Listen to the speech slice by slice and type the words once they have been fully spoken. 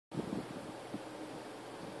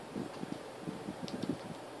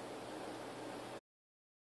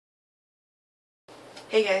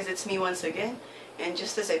Hey guys, it's me once again, and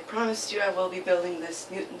just as I promised you, I will be building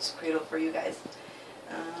this Newton's cradle for you guys.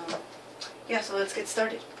 Yeah, so let's get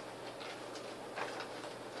started.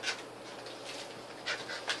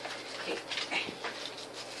 Okay,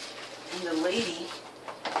 and the lady,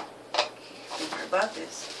 thinking about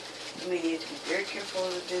this, you may need to be very careful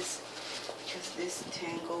with this, because this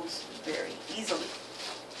tangles very easily.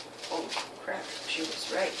 Oh crap, she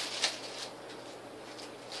was right.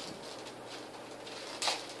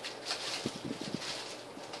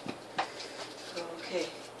 Okay.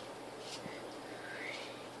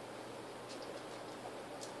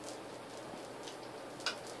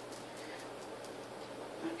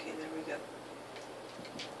 Okay, there we go.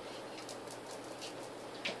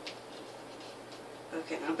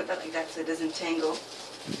 Okay, I'm gonna put that like that so it doesn't tangle.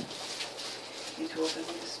 Need to open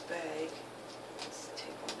this bag. Let's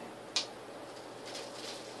tape on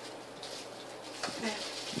it.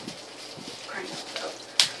 Crying out loud.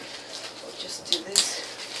 We'll just do this.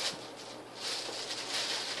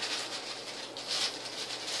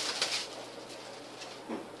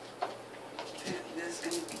 This is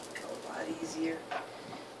going to be a lot easier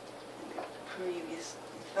than I previously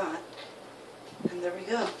thought. And there we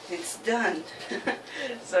go. It's done.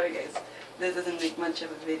 Sorry guys, this doesn't make much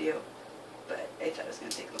of a video, but I thought it was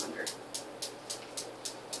going to take longer.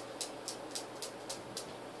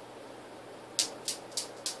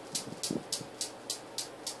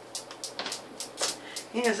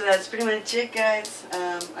 Yeah, so that's pretty much it guys.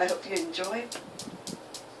 I hope you enjoyed.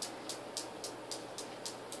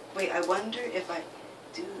 Wait, I wonder if I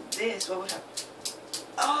do this, what would happen?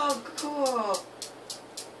 Oh, cool!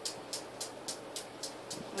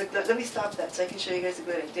 Look, let me stop that so I can show you guys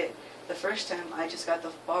what I did. The first time I just got the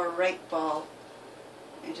far right ball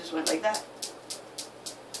and just went like that.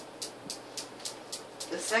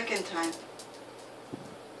 The second time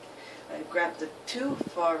I grabbed the two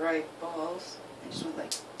far right balls and just went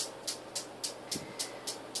like.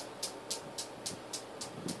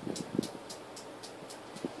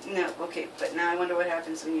 No, okay, but now I wonder what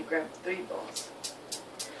happens when you grab 3 balls.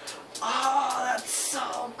 Oh, that's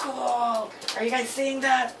so cool! Are you guys seeing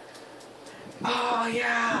that? Oh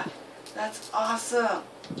yeah, that's awesome.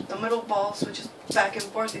 The middle ball switches back and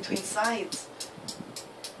forth between sides.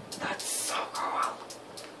 That's so cool.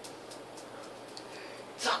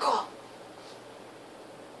 So cool.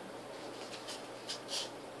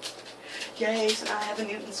 Yay, so now I have a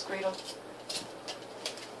Newton's cradle.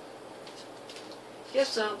 Yeah,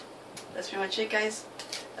 so that's pretty much it guys.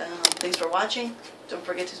 Thanks for watching. Don't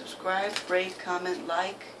forget to subscribe, rate, comment,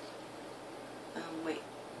 like. Wait.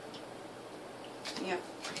 Yeah.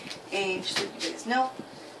 And just so you guys know,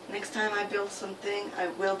 next time I build something, I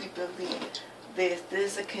will be building this.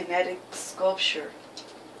 This is a kinetic sculpture.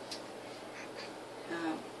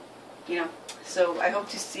 So I hope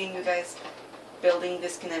to see you guys building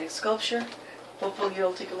this kinetic sculpture. Hopefully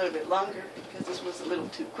it'll take a little bit longer because this was a little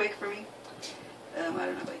too quick for me. I don't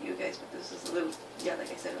know about you guys, but this is a little, yeah,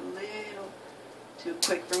 like I said, a little too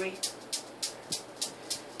quick for me.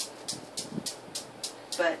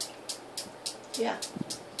 But, yeah.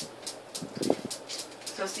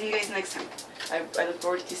 So see you guys next time. I look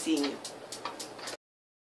forward to seeing you.